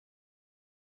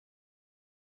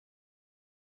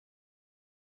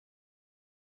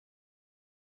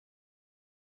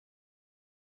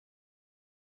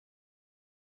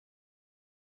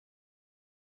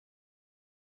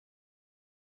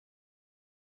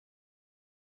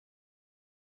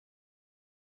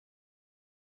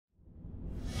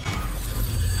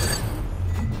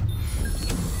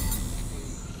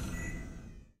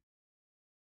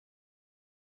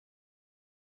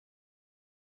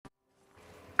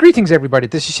Greetings everybody,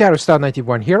 this is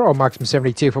ShadowStar91 here, or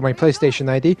Marksman72 for my PlayStation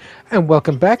ID, and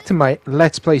welcome back to my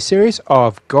Let's Play series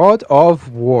of God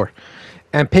of War.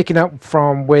 And picking up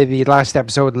from where the last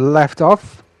episode left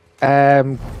off,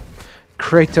 Kratos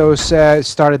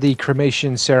started the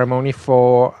cremation ceremony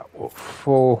for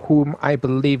whom I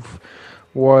believe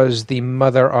was the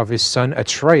mother of his son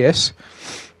Atreus.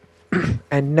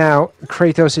 And now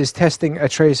Kratos is testing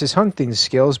Atreus' hunting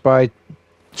skills by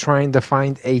trying to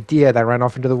find a deer that ran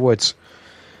off into the woods.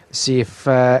 See if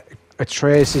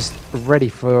Atreus is ready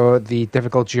for the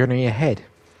difficult journey ahead.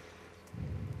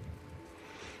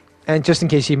 And just in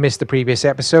case you missed the previous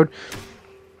episode,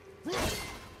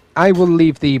 I will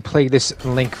leave the playlist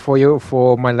link for you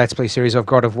for my Let's Play series of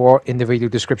God of War in the video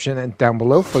description and down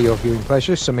below for your viewing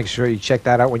pleasure, so make sure you check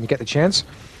that out when you get the chance.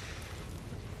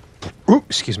 Ooh,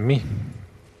 excuse me.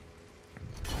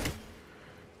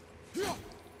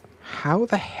 How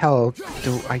the hell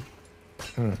do I...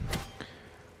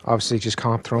 Obviously just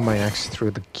can't throw my axe through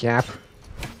the gap.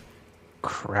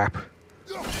 Crap.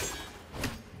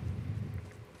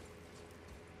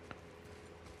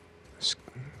 There's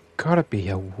gotta be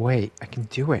a way I can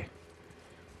do it.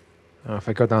 If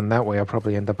I go down that way, I'll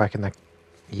probably end up back in that...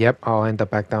 Yep, I'll end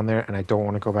up back down there, and I don't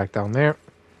want to go back down there.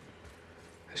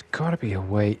 There's gotta be a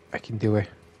way I can do it.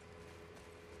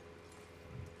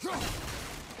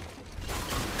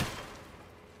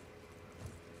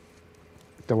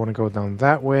 Don't want to go down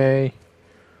that way.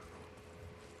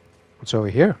 What's over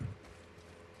here?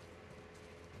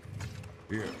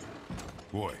 Here,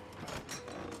 boy.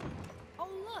 Oh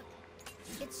look!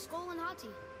 It's Skull and Hati,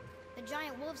 the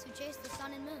giant wolves who chase the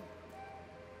sun and moon.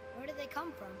 Where did they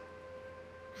come from?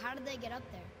 How did they get up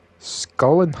there?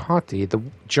 Skull and Hati, the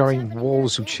giant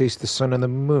wolves who chase the sun and the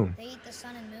moon. They eat the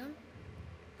sun and moon?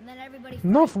 And then everybody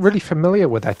I'm not fights? really familiar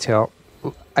with that tale.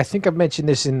 I think I've mentioned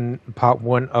this in part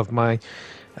 1 of my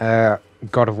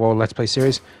God of War Let's Play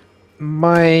series.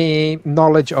 My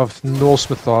knowledge of Norse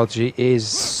mythology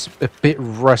is a bit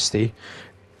rusty,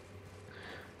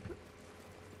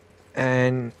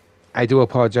 and I do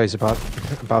apologize about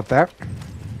that.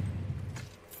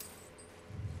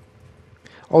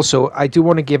 Also, I do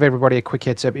want to give everybody a quick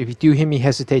heads up. If you do hear me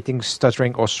hesitating,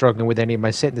 stuttering, or struggling with any of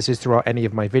my sentences throughout any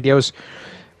of my videos,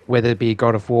 whether it be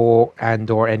God of War and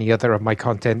or any other of my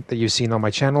content that you've seen on my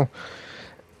channel,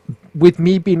 with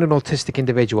me being an autistic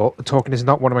individual, talking is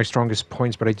not one of my strongest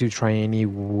points, but I do try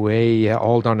anyway.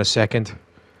 Hold on a second.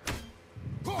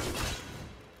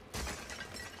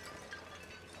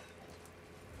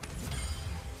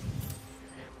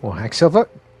 Well, hack silver.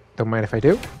 Don't mind if I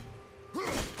do.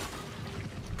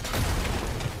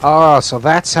 Oh, so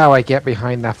that's how I get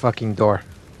behind that fucking door.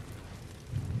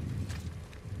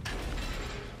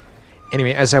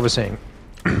 Anyway, as I was saying,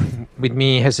 with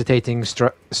me hesitating,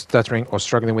 stuttering, or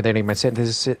struggling with any of my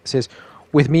sentences,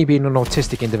 with me being an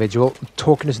autistic individual,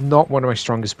 talking is not one of my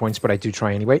strongest points, but I do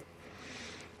try anyway.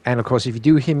 And of course, if you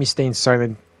do hear me staying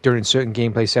silent during certain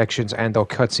gameplay sections and or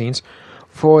cutscenes,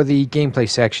 for the gameplay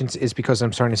sections, is because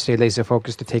I'm starting to stay laser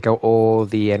focused to take out all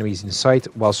the enemies in sight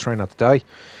whilst trying not to die.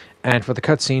 And for the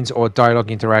cutscenes or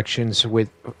dialogue interactions with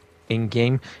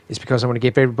in-game, is because I want to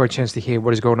give everybody a chance to hear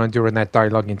what is going on during that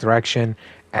dialogue interaction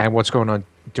and what's going on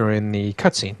during the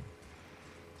cutscene.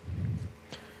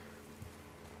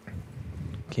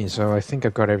 Okay, so I think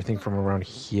I've got everything from around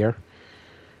here.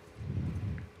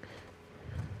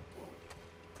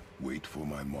 Wait for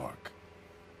my mark.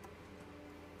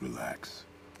 Relax.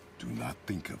 Do not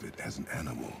think of it as an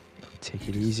animal. Take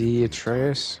it easy,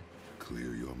 Atreus.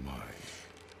 Clear your mind.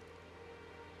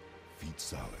 Feet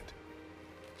solid.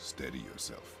 Steady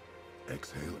yourself.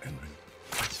 Exhale and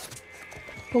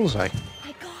Bullseye.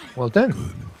 My God! Well done.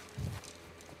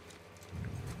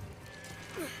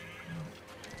 good.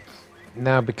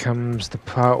 Now becomes the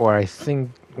part where I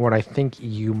think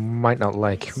you might not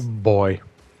like, boy.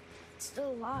 It's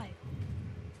still alive.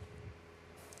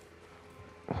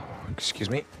 Excuse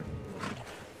me.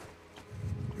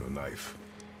 Your knife.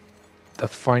 The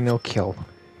final kill.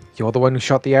 You're the one who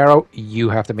shot the arrow. You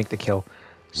have to make the kill.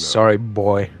 Sorry,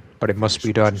 boy, but it must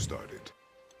be done. Started.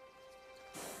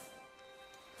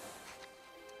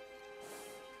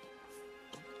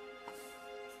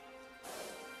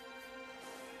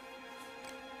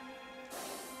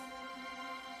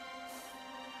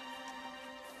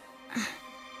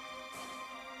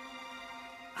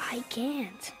 I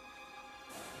can't.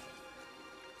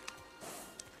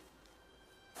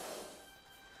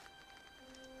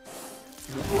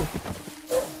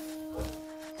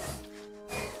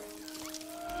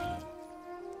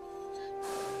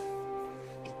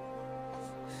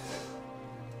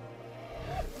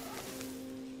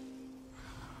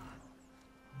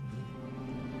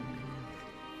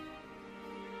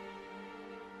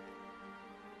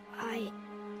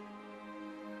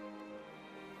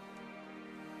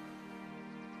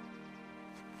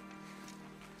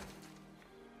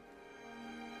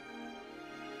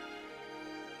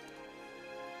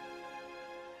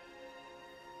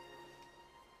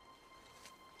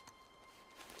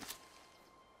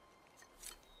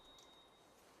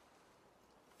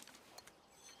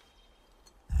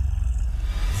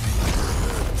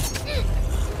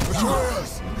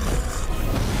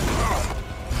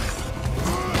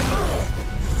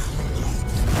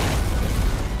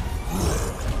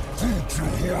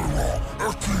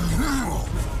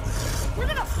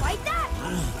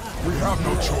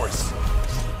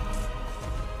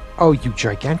 Oh, you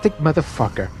gigantic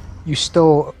motherfucker. You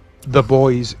stole the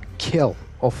boy's kill.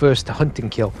 Or first hunting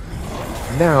kill.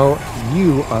 Now,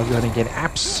 you are gonna get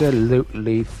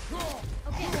absolutely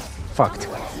fucked.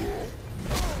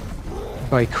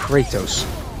 By Kratos.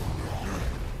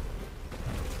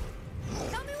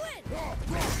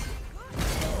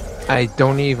 I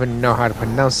don't even know how to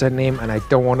pronounce that name, and I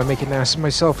don't want to make an ass of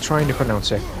myself trying to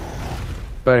pronounce it.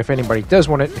 But if anybody does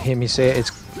want to hear me say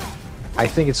it, I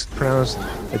think it's pronounced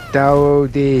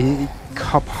Dao de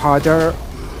Kophader.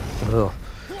 Ugh,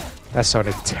 that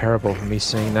sounded terrible for me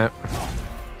saying that.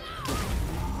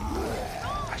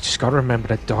 I just gotta remember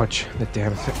to dodge the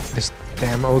this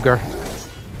damn ogre.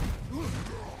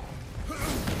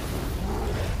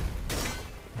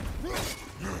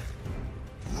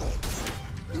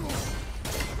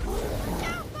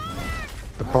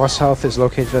 Boss health is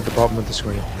located at the bottom of the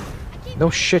screen. No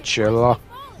shit, Sherlock.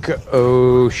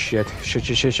 Oh shit.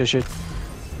 Shit.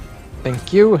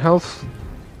 Thank you, health.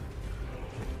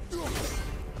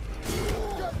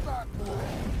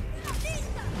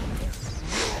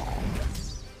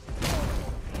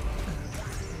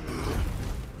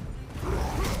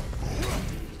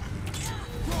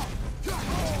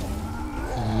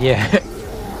 Yeah.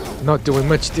 Not doing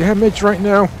much damage right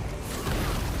now.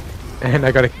 And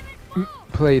I gotta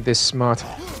play this smart.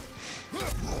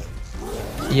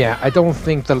 Yeah, I don't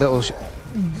think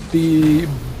the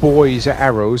boys'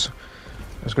 arrows,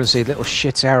 I was gonna say little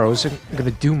shit's arrows, aren't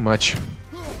gonna do much.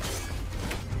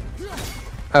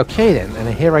 Okay then,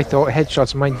 and here I thought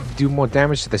headshots might do more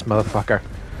damage to this motherfucker.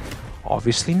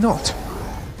 Obviously not.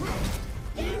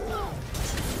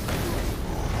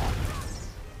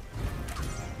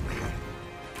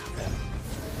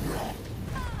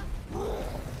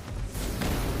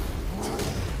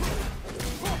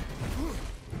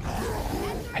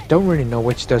 Don't really know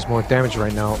which does more damage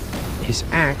right now, his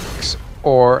axe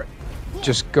or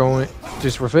just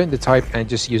reverting the type and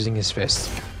just using his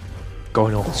fist,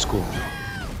 going old school.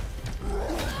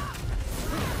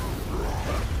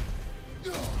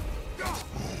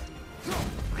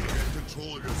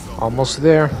 Almost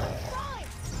there.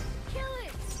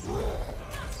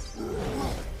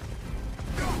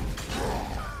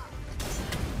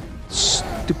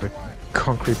 Stupid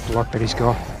concrete block that he's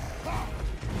got.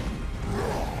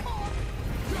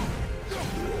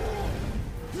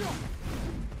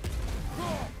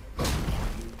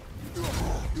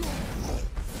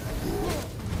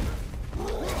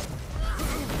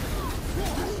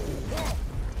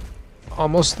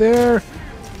 Almost there.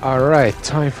 All right,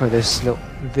 time for this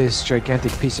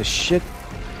gigantic piece of shit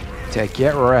to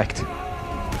get wrecked.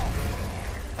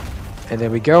 And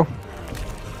there we go.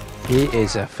 He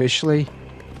is officially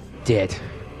dead.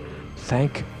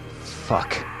 Thank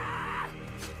fuck.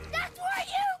 That's what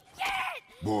you get!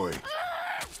 Boy.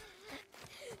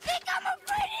 Think I'm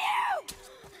afraid of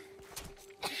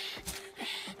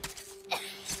you!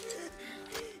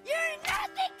 You're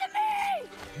nothing to me!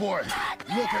 Boy,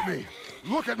 look at me.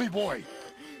 Look at me, boy.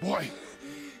 Boy,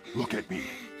 look at me.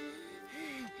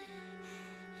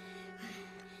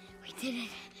 We did it.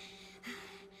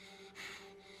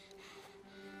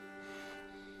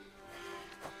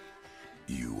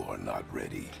 You are not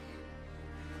ready.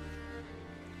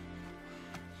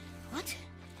 What?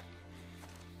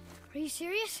 Are you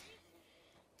serious?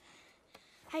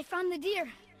 I found the deer.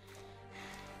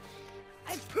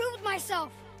 I proved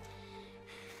myself.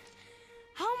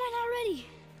 How am I not ready?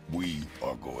 We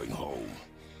are going home.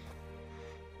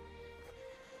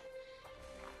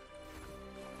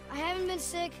 I haven't been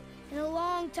sick in a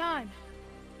long time.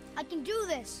 I can do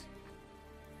this.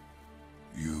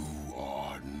 You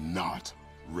are not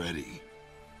ready.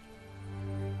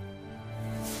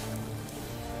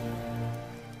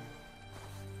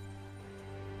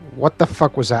 What the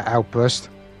fuck was that outburst,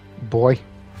 boy?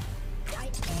 I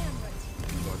am ready.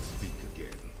 Do not speak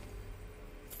again.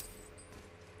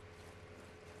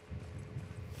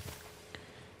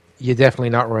 You're definitely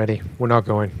not ready. We're not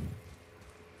going.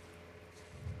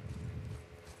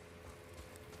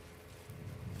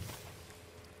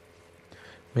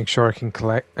 Make sure I can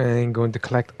collect, and going to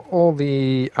collect all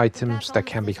the items that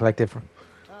can be collected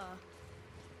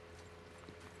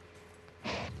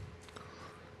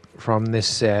from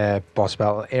this boss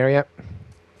battle area.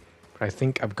 I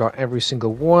think I've got every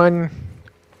single one.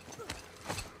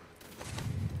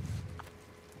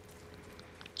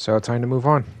 So time to move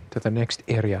on to the next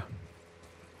area.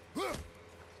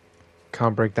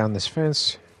 Can't break down this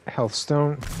fence. Health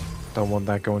stone. Don't want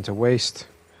that going to waste.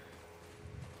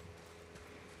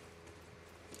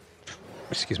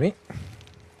 Excuse me.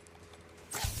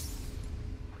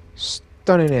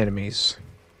 Stunning enemies.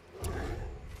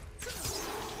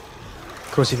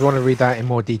 Of course, if you want to read that in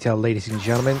more detail, ladies and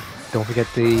gentlemen, don't forget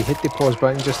to hit the pause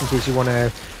button just in case you want to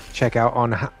check out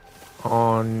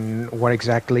on what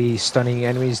exactly stunning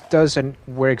enemies does and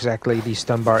where exactly the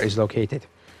stun bar is located.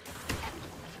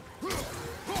 And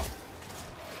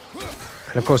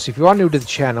of course, if you are new to the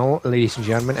channel, ladies and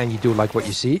gentlemen, and you do like what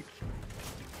you see...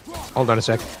 Hold on a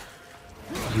sec.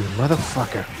 You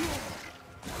motherfucker.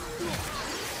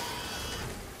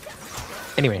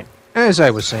 Anyway, as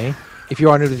I was saying, if you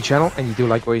are new to the channel and you do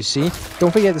like what you see,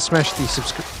 don't forget to smash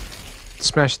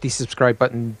the subscribe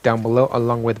button down below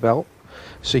along with the bell,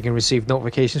 so you can receive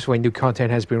notifications when new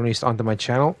content has been released onto my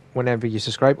channel. Whenever you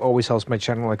subscribe, always helps my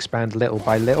channel expand little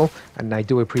by little, and I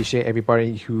do appreciate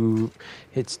everybody who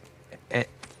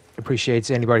appreciates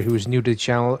anybody who is new to the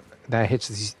channel that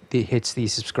hits the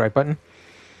subscribe button.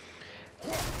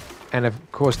 And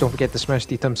of course, don't forget to smash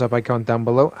the thumbs up icon down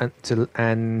below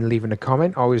and leaving a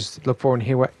comment. Always look forward to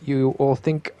hear what you all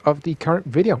think of the current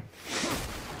video.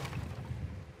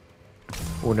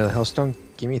 Oh, another hellstone.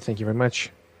 Gimme, thank you very much.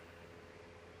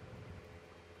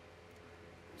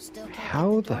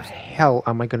 How the hell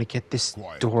am I going to get this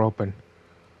door open?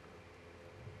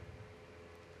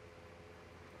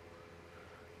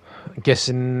 I'm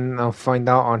guessing I'll find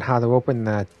out on how to open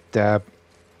that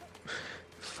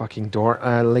fucking door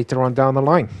later on down the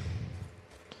line.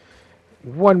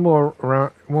 One more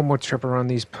trip around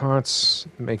these parts.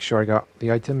 Make sure I got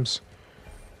the items.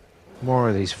 More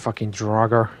of these fucking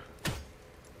Draugr.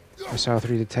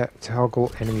 SR3 to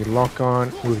toggle enemy lock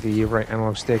on. Move the right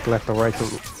analog stick left or right to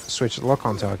switch the lock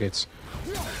on targets.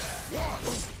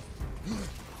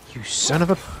 You son of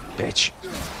a bitch.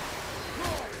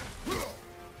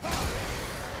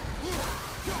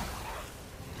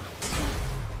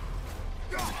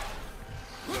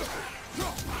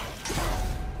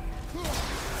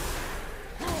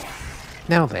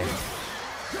 Now then,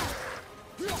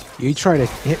 you tried to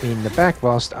hit me in the back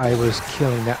whilst I was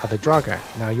killing that other Draugr.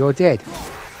 Now you're dead.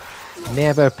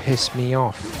 Never piss me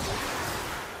off.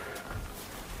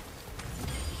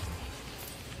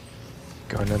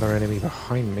 Got another enemy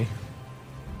behind me.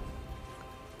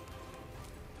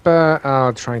 But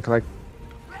I'll try and collect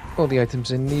all the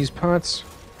items in these parts.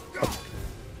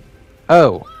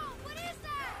 Oh.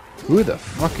 Who the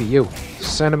fuck are you?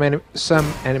 Some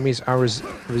enemies are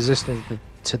resistant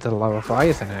to the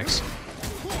Leviathan axe.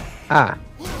 Ah.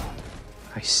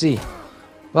 I see.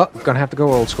 Well, gonna have to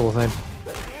go old school then.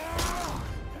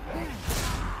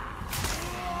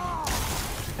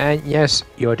 And yes,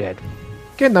 you're dead.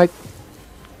 Good night.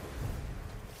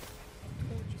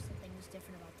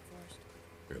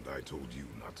 And I told you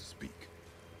not to speak.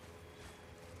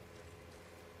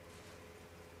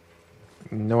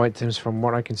 No items from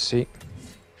what I can see.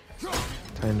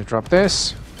 Time to drop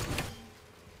this.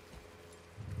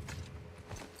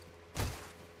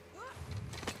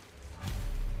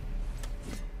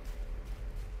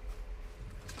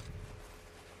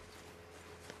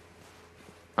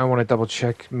 I want to double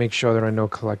check, make sure there are no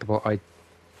collectible items.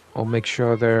 I'll make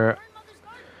sure there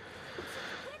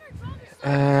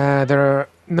are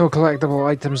no collectible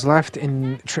items left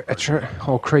in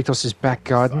Kratos' back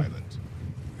garden. Silent.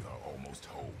 We are almost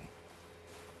home.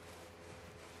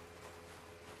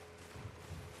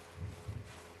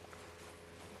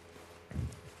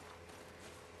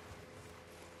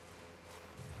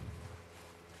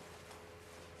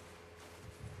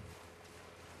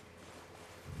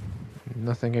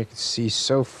 Nothing I can see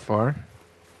so far.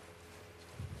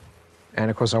 And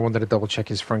of course I wanted to double check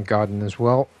his front garden as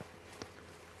well.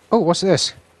 Oh, what's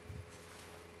this?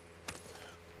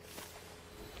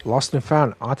 Lost and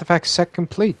found. Artifact set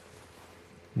complete.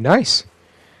 Nice.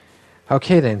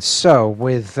 Okay then, so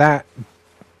with that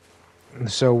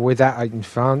item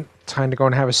found, time to go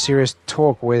and have a serious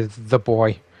talk with the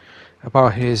boy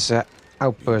about his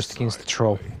outburst against the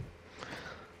troll.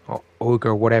 Or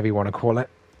ogre, whatever you want to call it.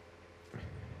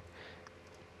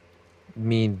 I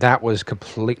mean, that was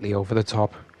completely over the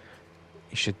top.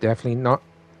 You should definitely not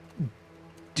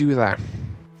do that.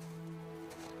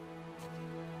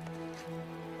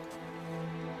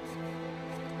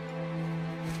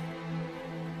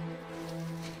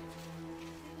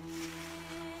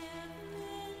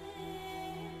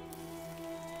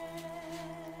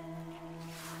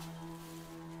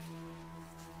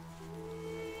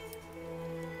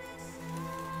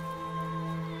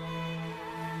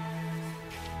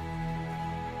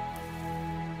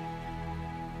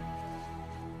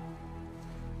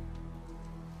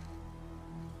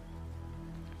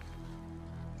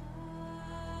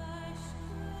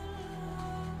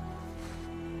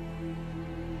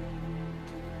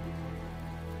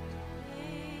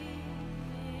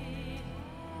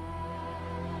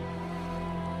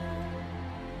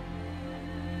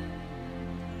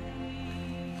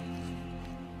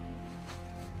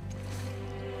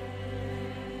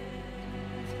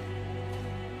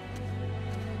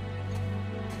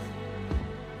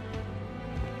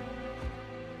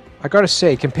 I gotta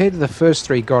say, compared to the first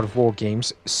 3 God of War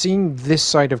games, seeing this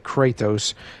side of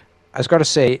Kratos, I've gotta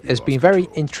say, has been very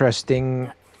interesting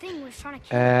That thing was trying to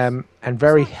kill us. and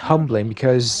very humbling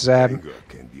because Anger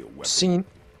can be a weapon.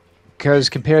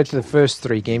 compared to the first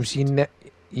 3 games, you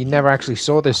never actually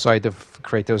saw this side of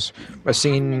Kratos, but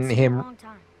Hadn't been seen in a long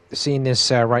time. seeing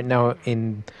this right now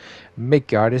in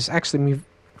Midgard is actually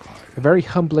a very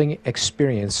humbling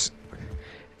experience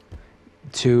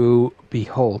to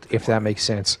behold, if that makes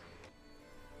sense.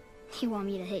 You want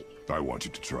me to hate you? I want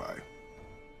you to try.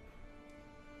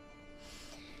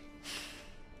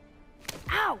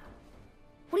 Ow!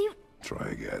 What are you... Try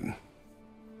again.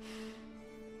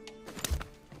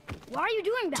 Why are you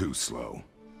doing that? Too slow.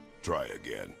 Try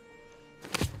again.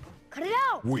 Cut it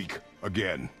out! Weak.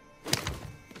 Again.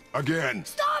 Again.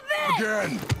 Stop it!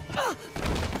 Again.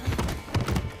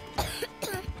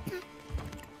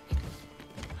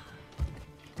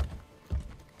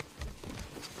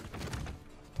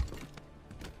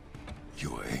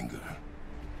 Your anger.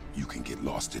 You can get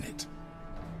lost in it.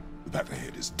 The path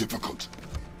ahead is difficult.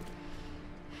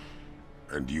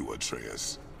 And you,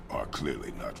 Atreus, are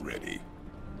clearly not ready.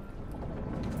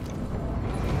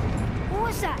 What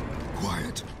was that?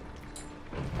 Quiet.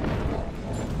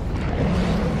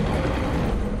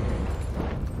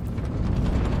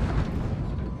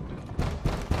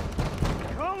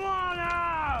 Come on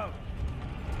out!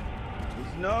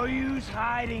 There's no use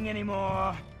hiding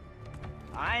anymore.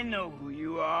 I know who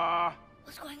you are.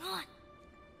 What's going on?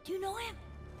 Do you know him?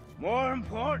 More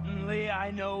importantly,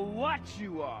 I know what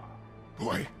you are.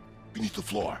 Boy, beneath the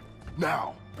floor.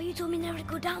 Now. But you told me never to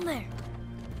go down there.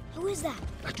 Who is that?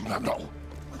 I do not know.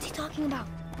 What's he talking about?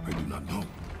 I do not know.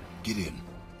 Get in.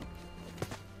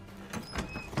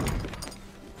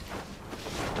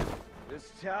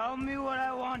 Just tell me what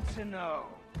I want to know.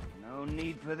 No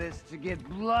need for this to get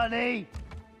bloody.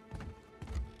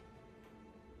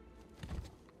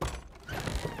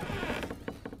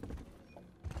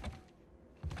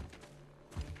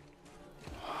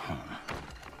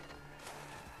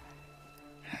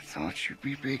 I thought you'd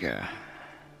be bigger.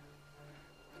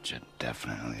 But you're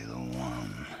definitely the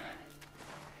one.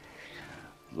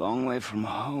 Long way from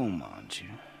home, aren't you?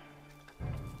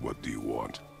 What do you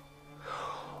want?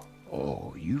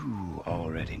 Oh, you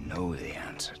already know the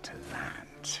answer to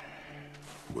that.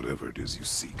 Whatever it is you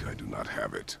seek, I do not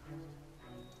have it.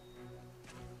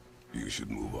 You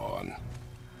should move on.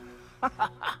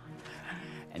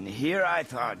 And here I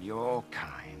thought your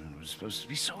kind was supposed to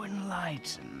be so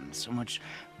enlightened, so much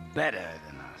better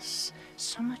than us,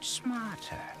 so much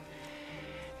smarter.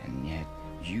 And yet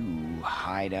you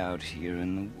hide out here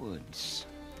in the woods,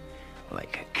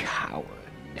 like a coward.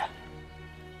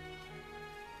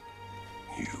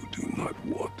 You do not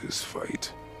want this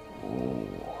fight. Oh,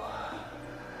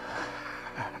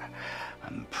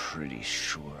 I'm pretty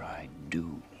sure I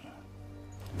do.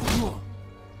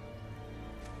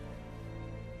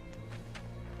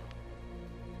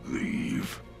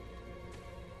 Leave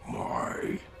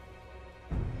my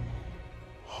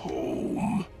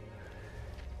home.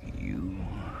 You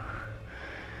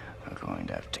are going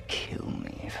to have to kill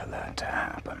me for that to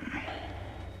happen.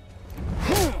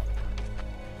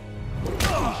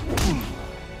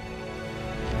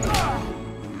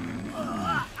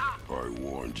 I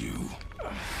warned you.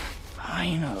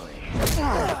 Finally.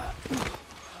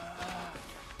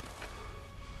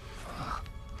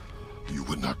 You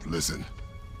would not listen.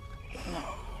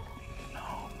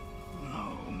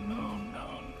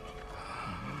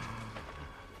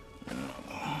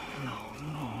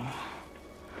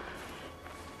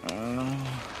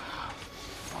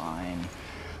 Fine.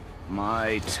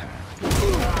 My turn.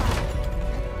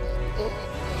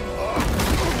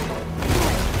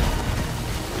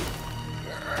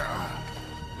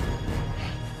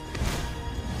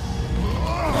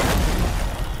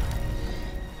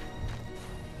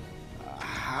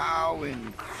 How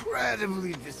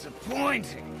incredibly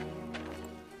disappointing.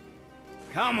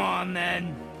 Come on,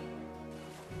 then.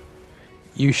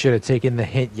 You should have taken the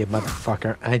hint, you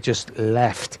motherfucker, and just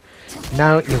left.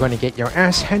 Now you're going to get your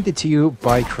ass handed to you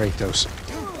by Kratos.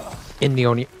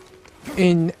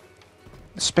 In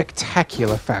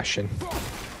spectacular fashion.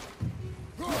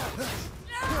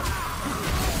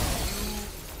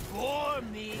 For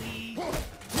me.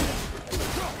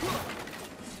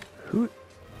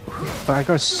 But I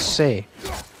gotta say,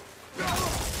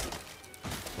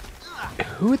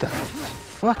 who the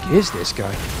fuck is this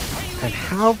guy? And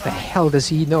how the hell does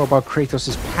he know about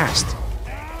Kratos' past?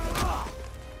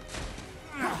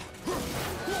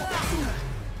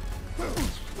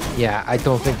 Yeah, I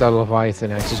don't think that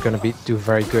Leviathan Axe is gonna do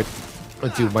very good, or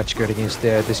do much good against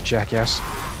this jackass.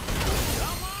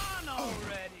 Come on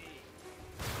already.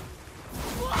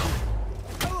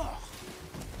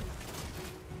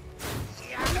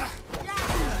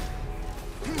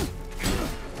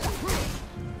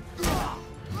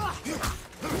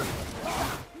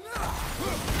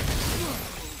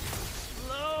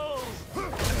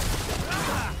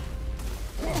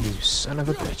 son of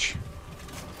a bitch.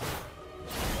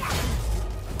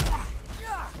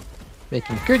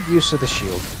 Making good use of the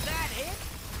shield.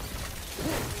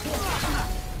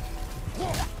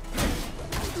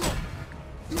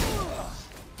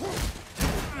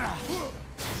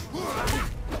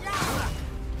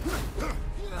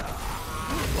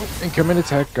 Incoming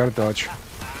attack, gotta dodge.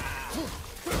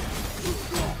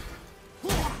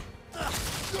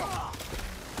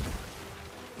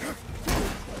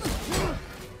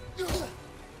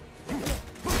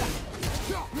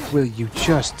 Will you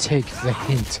just take the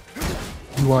hint?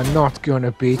 You are not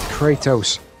gonna beat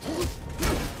Kratos.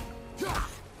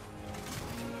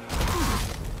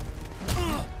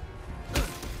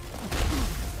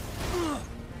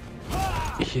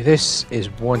 This is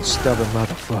one stubborn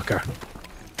motherfucker.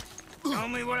 Tell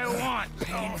me what I want.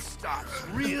 Pain stops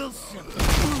real simple.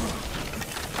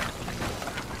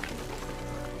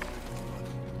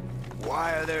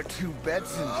 Why are there two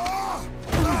beds in here?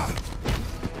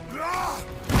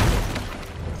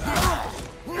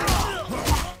 Leave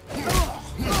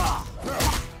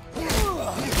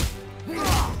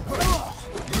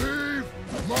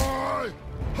my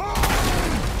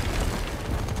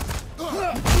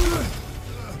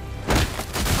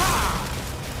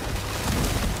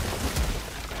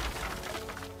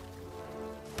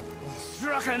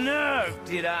Struck a nerve,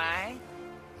 did I?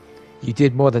 You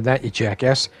did more than that, you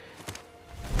jackass.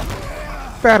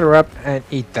 Batter up and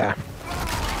eat that.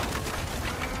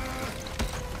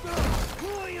 Who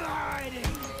are you hiding?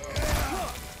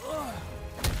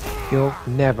 You'll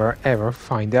never ever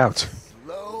find out.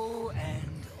 Slow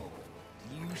and old.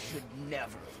 You should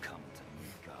never have come to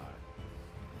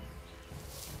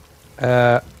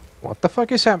Midgard. What the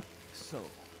fuck is that? So,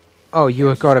 Oh, you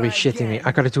have gotta be shitting me.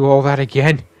 I gotta do all that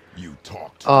again? You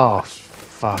talked. Oh,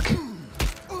 fuck. you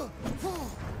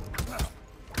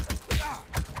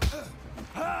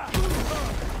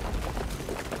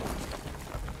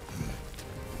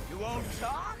won't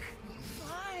talk?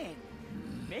 Fine.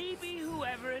 Maybe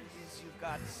whoever it is you've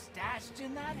got stashed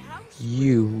in that house.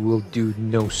 You will do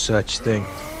no such thing.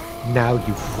 Now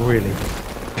you've really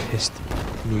pissed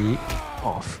me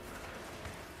off.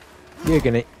 You're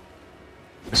gonna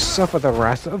suffer the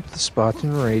wrath of the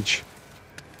Spartan Rage.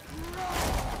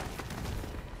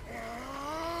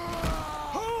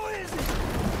 Who is it?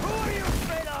 Who are you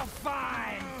afraid I'll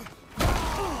find?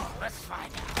 Let's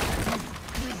find out.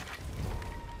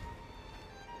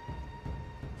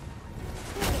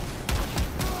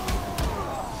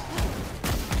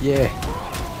 Yeah,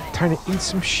 time to eat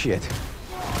some shit.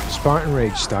 Spartan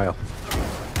Rage style.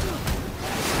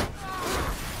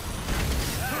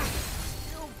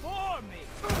 You bore me.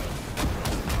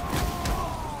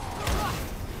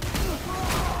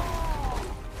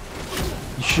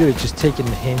 You should have just taken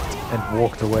the hint and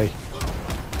walked away.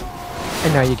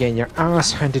 And now you're getting your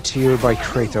ass handed to you by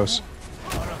Kratos.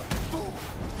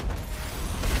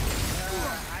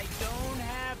 I don't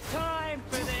have time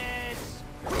for this.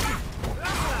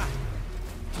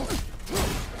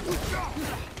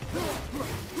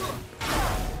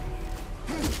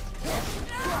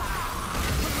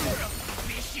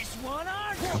 Vicious one,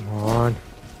 aren't you? Come on.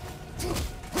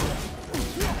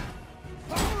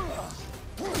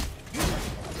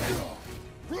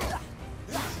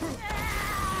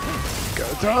 Go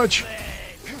dodge.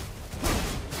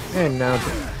 And now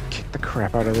kick the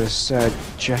crap out of this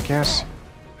jackass.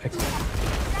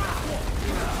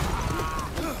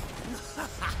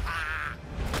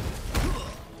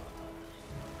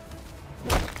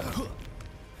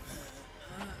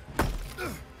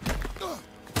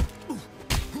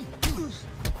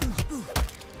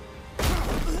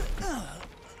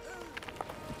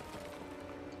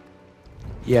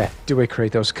 Yeah, do it,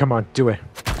 Kratos. Come on, do it.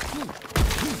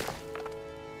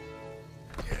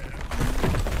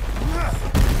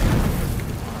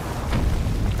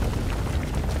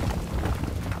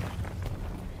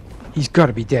 He's got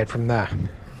to be dead from that.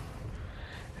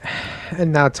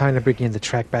 And now time to begin the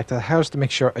trek back to the house to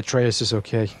make sure Atreus is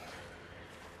okay.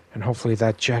 And hopefully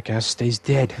that jackass stays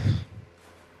dead.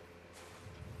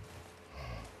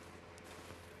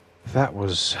 That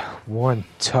was one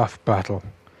tough battle.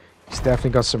 He's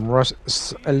definitely got some rust,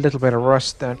 a little bit of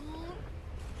rust that...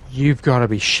 You've got to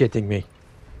be shitting me.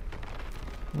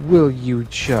 Will you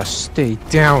just stay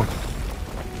down?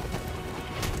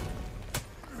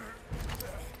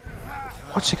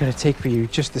 What's it going to take for you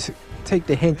just to take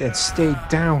the hint and stay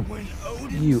down?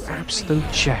 You absolute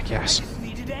jackass.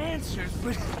 Needed answers,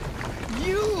 but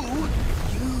you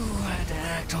had to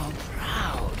act all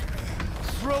proud.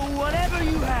 Throw whatever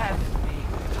you have at me.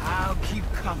 I'll keep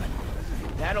coming.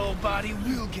 That old body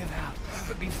will give out.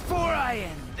 But before I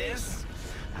end this,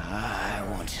 I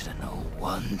want you to know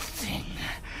one thing.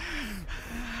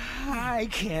 I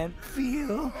can't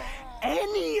feel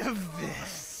any of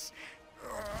this.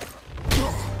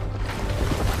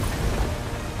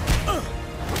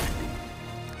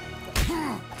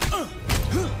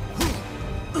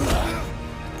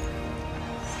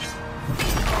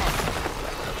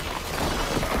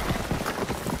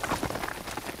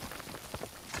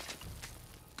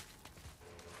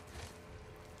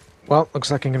 Well, looks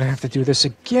like I'm gonna have to do this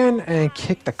again and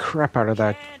kick the crap out of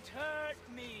that,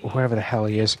 whoever the hell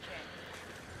he is.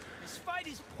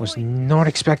 Was not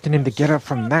expecting him to get up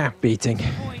from that beating.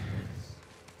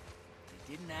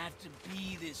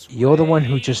 You're the one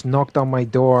who just knocked on my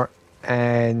door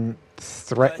and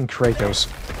threatened Kratos.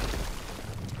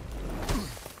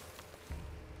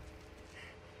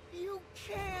 You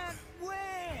can't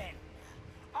win.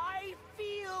 I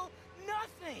feel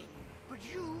nothing, but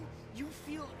you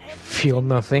feel everything. Feel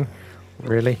nothing?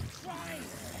 Really?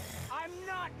 I'm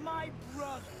not my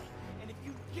brother, and if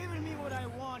you'd given me what I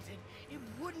wanted, it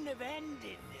wouldn't have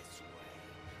ended this way.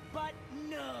 But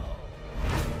no.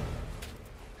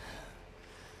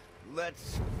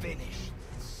 Let's finish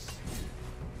this.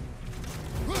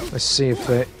 Let's see if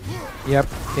the... Yep,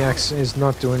 the axe is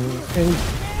not doing any...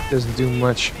 Doesn't do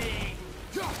much.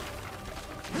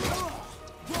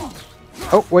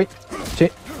 Oh, wait.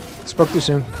 Shit. Spoke too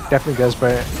soon. Definitely does,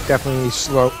 but definitely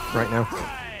slow right now.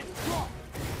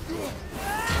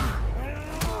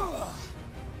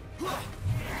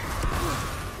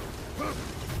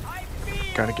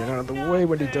 Gotta get out of the way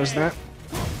when he does that.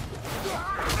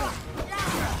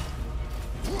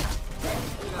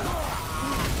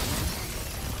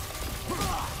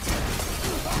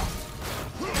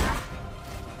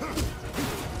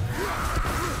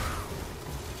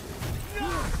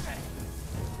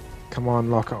 Come on,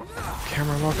 lock on.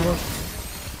 Camera, lock on. Out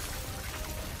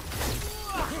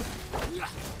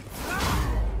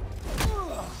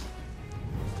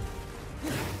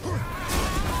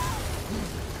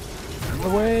of the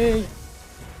way.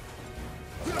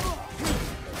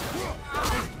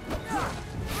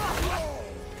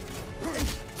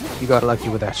 You got lucky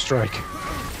with that strike.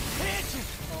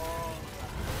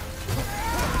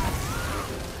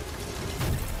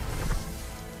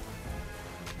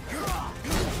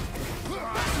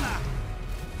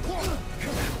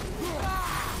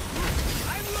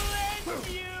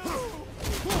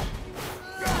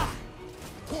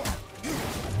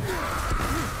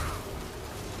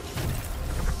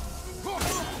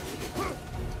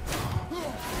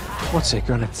 What's it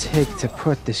gonna take to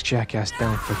put this jackass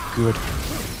down for good?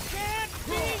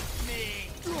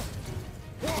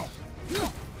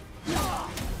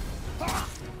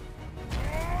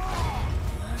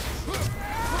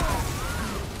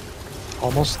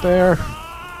 Almost there.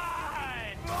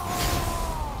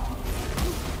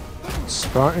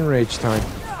 Spartan rage time.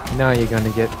 Now you're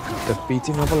gonna get the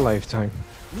beating of a lifetime.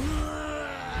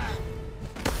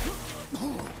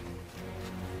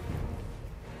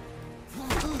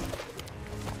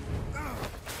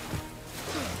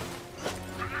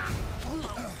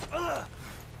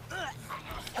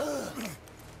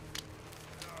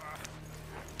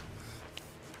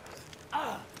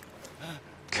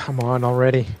 Come on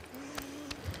already.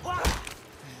 I'd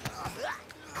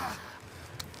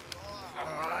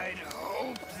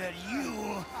hope that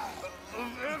you, of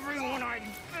everyone I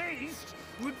faced,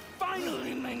 would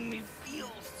finally make me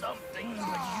feel something, but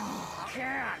you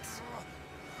can't.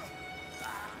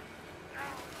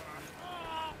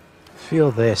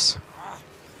 Feel this.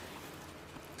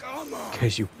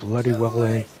 Cause you bloody well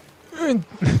ain't. And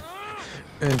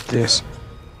this.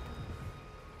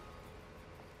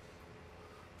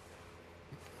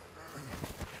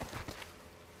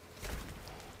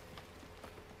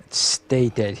 Stay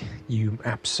dead, you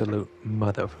absolute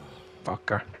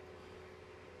motherfucker.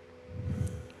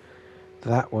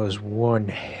 That was one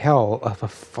hell of a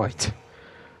fight.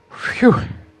 Phew.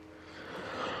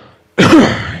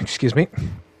 Excuse me.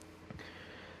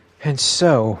 And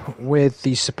so, with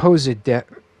the supposed death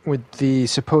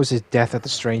of the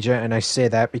stranger, and I say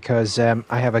that because I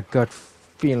have a gut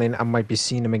feeling I might be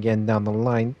seeing him again down the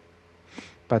line,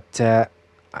 but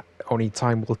only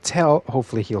time will tell.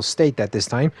 Hopefully he'll state that this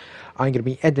time. I'm going to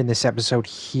be ending this episode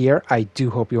here. I do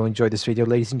hope you enjoyed this video,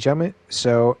 ladies and gentlemen.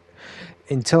 So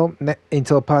until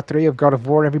part 3 of God of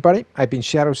War, everybody, I've been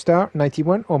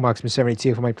Shadowstar91 or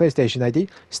Marksman72 for my PlayStation ID.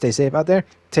 Stay safe out there,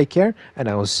 take care, and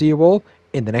I will see you all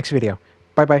in the next video.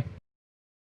 Bye bye.